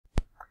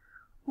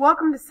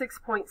Welcome to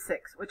 6.6,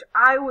 which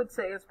I would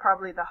say is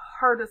probably the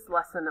hardest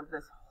lesson of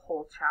this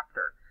whole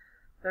chapter.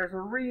 There's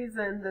a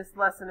reason this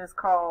lesson is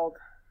called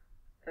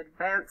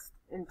Advanced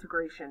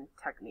Integration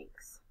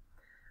Techniques.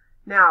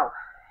 Now,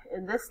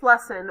 in this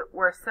lesson,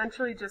 we're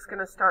essentially just going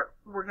to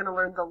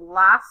learn the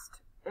last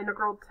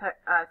integral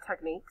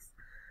techniques,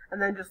 and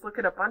then just look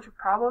at a bunch of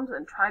problems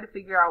and try to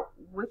figure out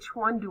which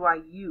one do I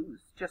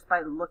use just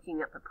by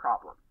looking at the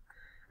problem.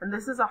 And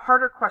this is a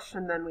harder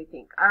question than we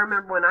think. I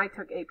remember when I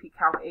took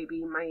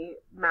APCalcAB, my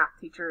math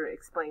teacher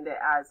explained it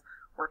as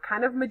we're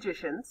kind of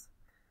magicians,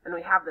 and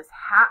we have this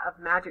hat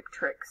of magic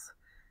tricks,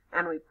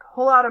 and we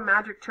pull out a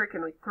magic trick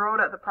and we throw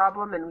it at the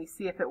problem and we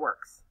see if it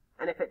works.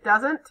 And if it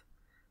doesn't,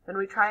 then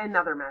we try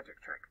another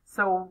magic trick.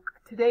 So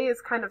today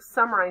is kind of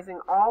summarizing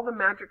all the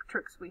magic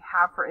tricks we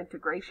have for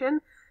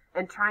integration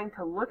and trying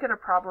to look at a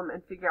problem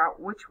and figure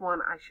out which one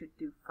I should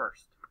do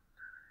first.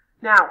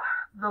 Now,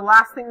 the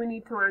last thing we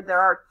need to learn,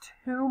 there are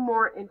 2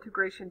 more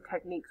integration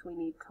techniques we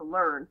need to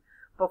learn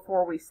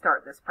before we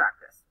start this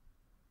practice.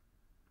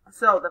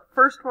 So the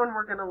first one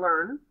we're going to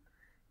learn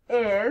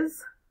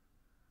is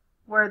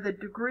where the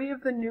degree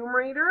of the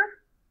numerator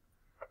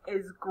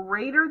is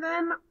greater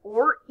than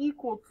or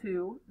equal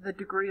to the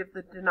degree of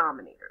the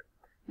denominator.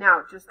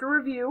 Now, just to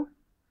review,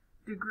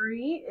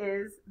 degree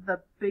is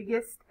the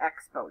biggest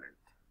exponent.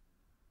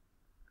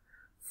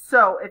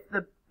 So if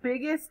the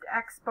biggest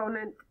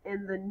exponent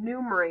in the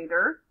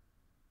numerator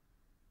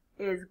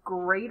is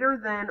greater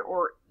than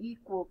or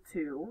equal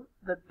to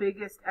the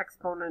biggest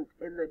exponent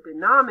in the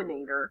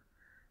denominator,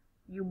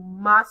 you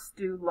must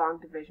do long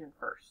division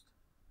first.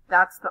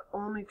 That's the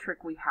only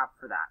trick we have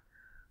for that.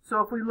 So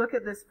if we look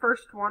at this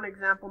first one,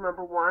 example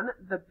number 1,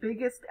 the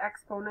biggest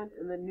exponent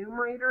in the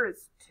numerator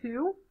is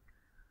 2.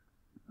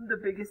 The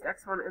biggest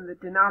exponent in the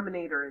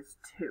denominator is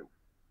 2.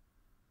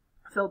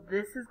 So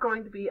this is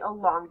going to be a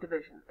long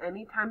division.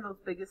 Anytime those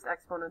biggest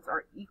exponents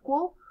are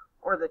equal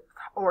or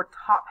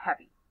top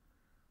heavy,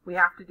 we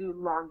have to do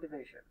long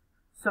division.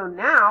 So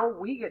now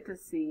we get to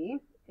see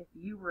if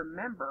you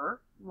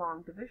remember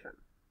long division.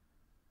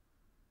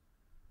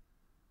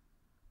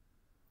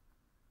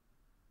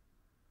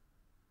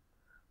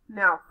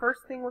 Now,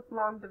 first thing with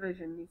long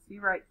division, you see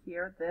right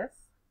here,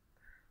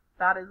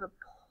 that is a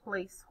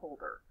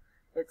placeholder.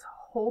 It's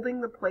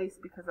holding the place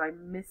because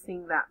I'm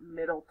missing that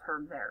middle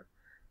term there.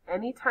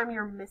 Anytime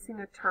you're missing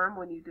a term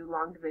when you do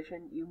long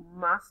division, you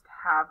must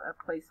have a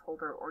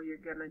placeholder or you're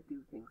going to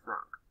do things wrong.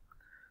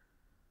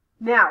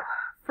 Now,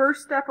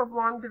 first step of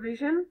long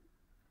division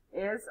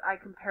is I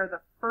compare the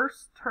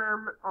first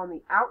term on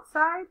the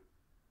outside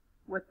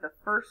with the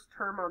first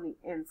term on the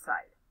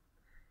inside.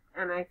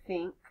 And I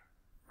think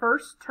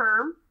first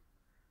term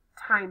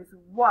times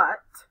what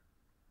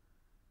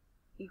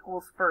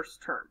equals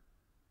first term.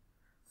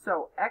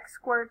 So x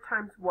squared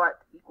times what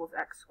equals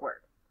x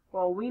squared.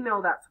 Well, we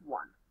know that's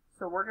 1.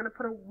 So we're going to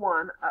put a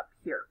 1 up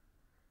here.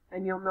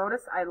 And you'll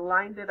notice I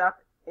lined it up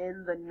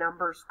in the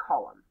numbers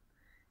column.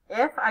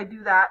 If I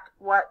do that,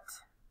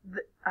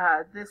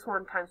 this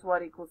one times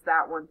what equals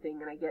that one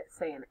thing, and I get,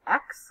 say, an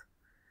x,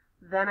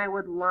 then I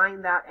would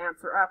line that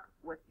answer up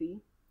with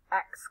the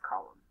x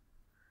column.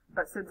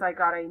 But since I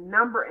got a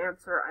number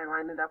answer, I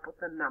line it up with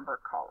the number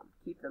column.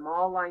 Keep them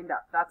all lined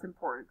up. That's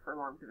important for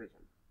long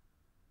division.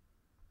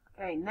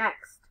 Okay,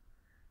 next,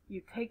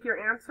 you take your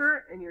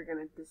answer and you're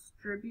going to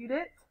distribute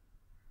it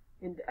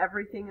into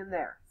everything in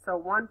there. So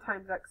 1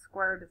 times x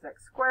squared is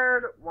x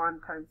squared, 1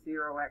 times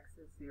 0x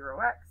is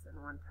 0x,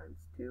 and 1 times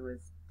 2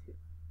 is 2.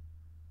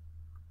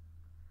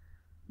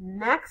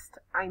 Next,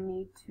 I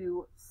need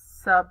to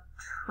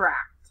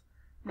subtract.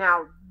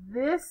 Now,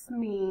 this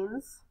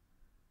means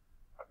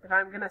if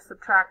I'm going to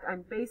subtract,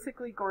 I'm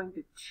basically going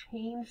to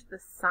change the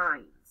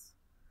signs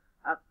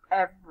of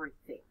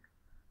everything.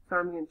 So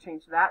I'm going to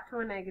change that to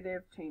a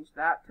negative, change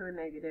that to a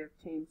negative,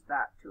 change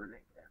that to a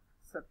negative.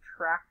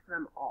 Subtract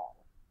them all.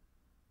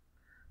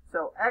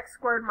 So x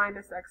squared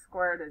minus x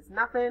squared is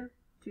nothing.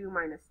 2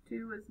 minus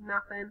 2 is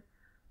nothing.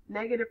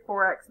 Negative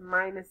 4x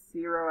minus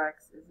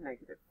 0x is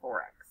negative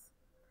 4x.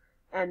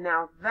 And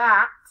now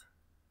that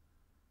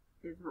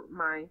is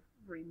my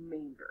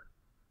remainder.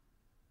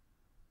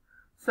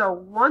 So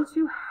once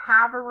you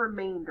have a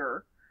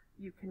remainder,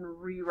 you can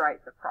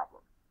rewrite the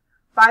problem.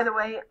 By the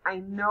way, I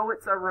know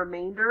it's a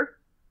remainder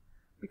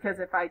because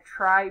if I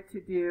try to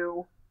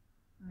do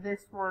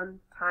this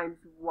one times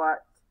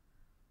what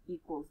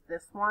equals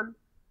this one,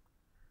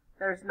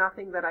 there's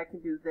nothing that I can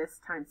do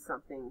this times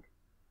something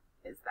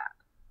is that.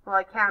 Well,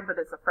 I can, but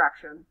it's a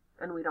fraction,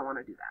 and we don't want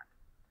to do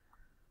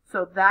that.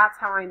 So that's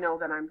how I know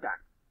that I'm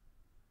done.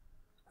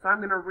 So I'm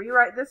going to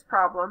rewrite this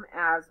problem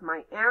as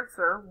my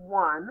answer,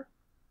 1,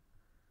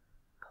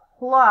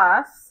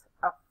 plus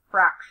a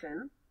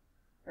fraction.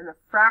 And the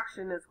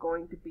fraction is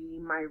going to be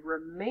my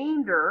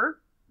remainder,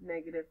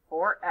 negative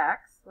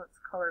 4x. Let's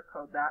color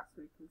code that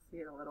so we can see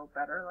it a little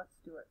better. Let's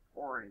do it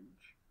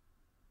orange.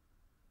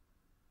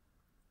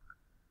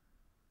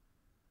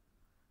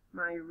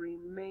 My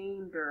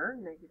remainder,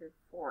 negative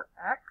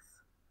 4x,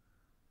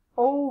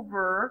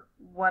 over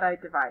what I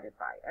divided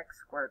by, x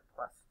squared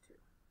plus 2.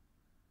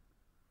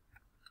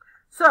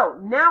 So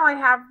now I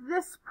have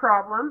this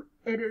problem.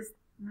 This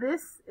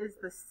is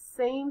the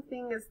same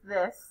thing as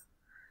this.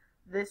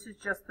 This is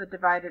just the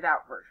divided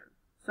out version.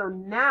 So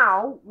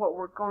now what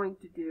we're going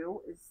to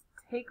do is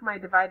take my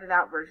divided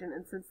out version,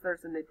 and since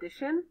there's an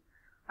addition,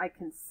 I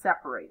can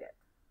separate it.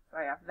 So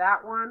I have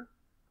that one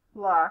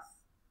plus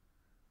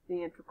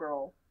the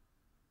integral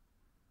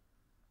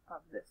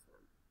of this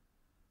one.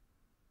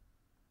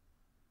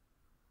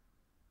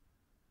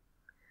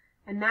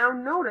 And now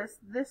notice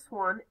this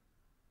one,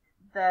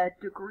 the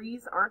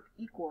degrees aren't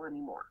equal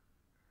anymore.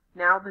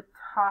 Now the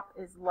top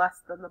is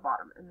less than the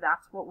bottom, and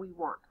that's what we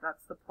want.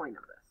 That's the point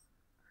of this.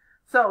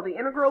 So the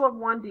integral of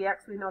 1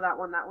 dx, we know that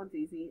one's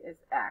easy, is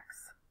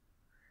x.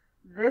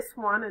 This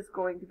one is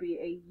going to be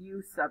a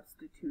u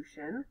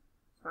substitution,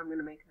 so I'm going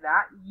to make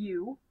that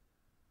u.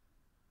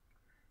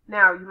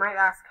 Now you might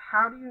ask,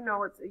 how do you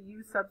know it's a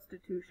u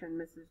substitution,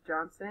 Mrs.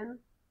 Johnson?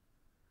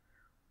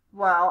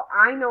 Well,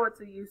 I know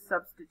it's a u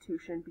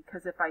substitution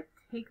because if I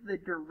take the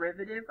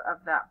derivative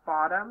of that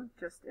bottom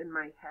just in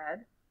my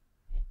head,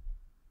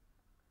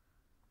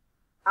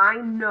 I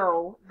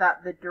know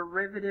that the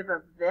derivative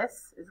of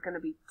this is going to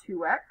be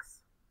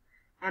 2x,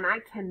 and I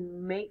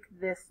can make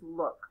this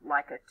look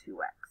like a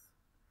 2x.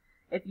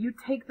 If you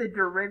take the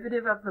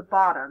derivative of the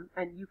bottom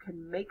and you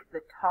can make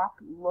the top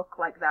look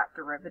like that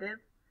derivative,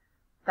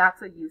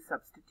 that's a u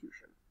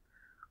substitution.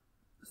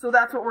 So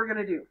that's what we're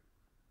going to do.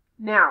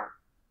 Now,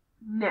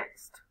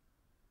 next,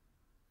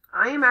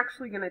 I am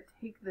actually going to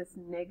take this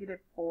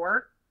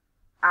 -4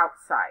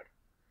 outside.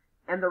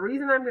 And the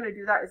reason I'm going to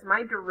do that is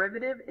my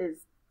derivative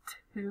is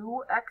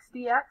 2x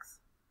dx.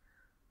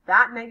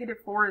 That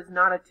 -4 is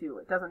not a 2.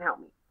 It doesn't help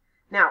me.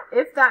 Now,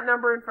 if that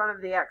number in front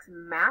of the x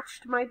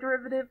matched my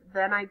derivative,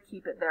 then I'd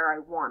keep it there. I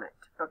want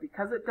it. But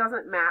because it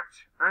doesn't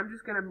match, I'm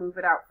just going to move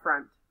it out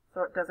front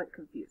so it doesn't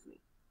confuse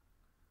me.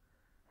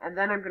 And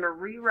then I'm going to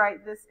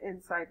rewrite this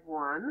inside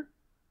 1,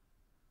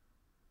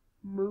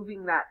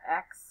 moving that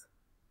x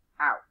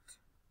out.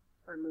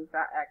 So I move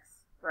that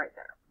x right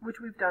there,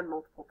 which we've done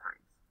multiple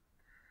times.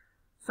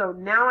 So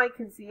now I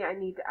can see I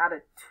need to add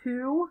a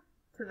 2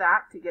 to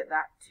that to get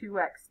that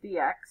 2x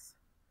dx,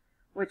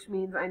 which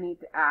means I need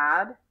to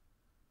add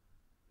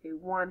a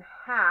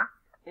 1/2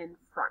 in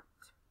front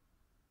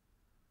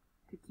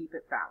to keep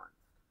it balanced.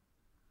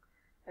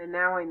 And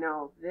now I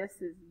know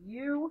this is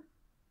u,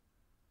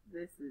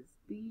 this is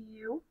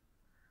du.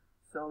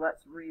 So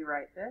let's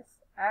rewrite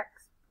this.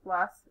 X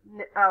plus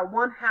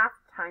 1/2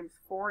 times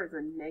 4 is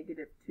a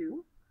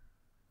 -2.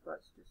 So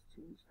let's just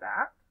change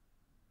that.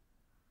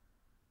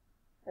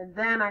 And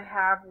then I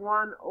have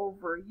 1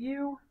 over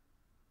u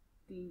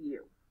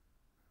du.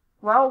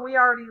 Well, we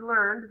already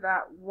learned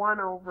that 1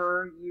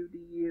 over u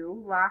du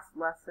last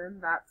lesson.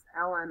 That's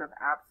ln of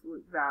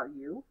absolute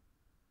value.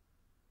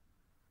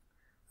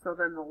 So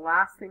then the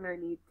last thing I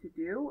need to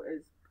do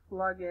is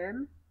plug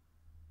in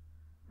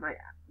my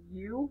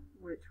u,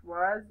 which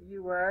was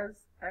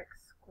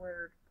x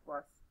squared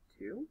plus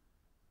 2.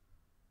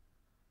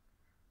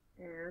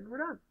 And we're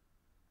done.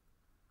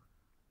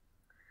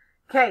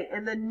 Okay,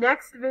 in the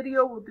next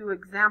video we'll do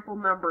example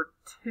number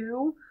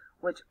 2,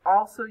 which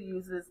also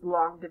uses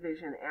long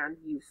division and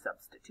u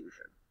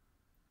substitution.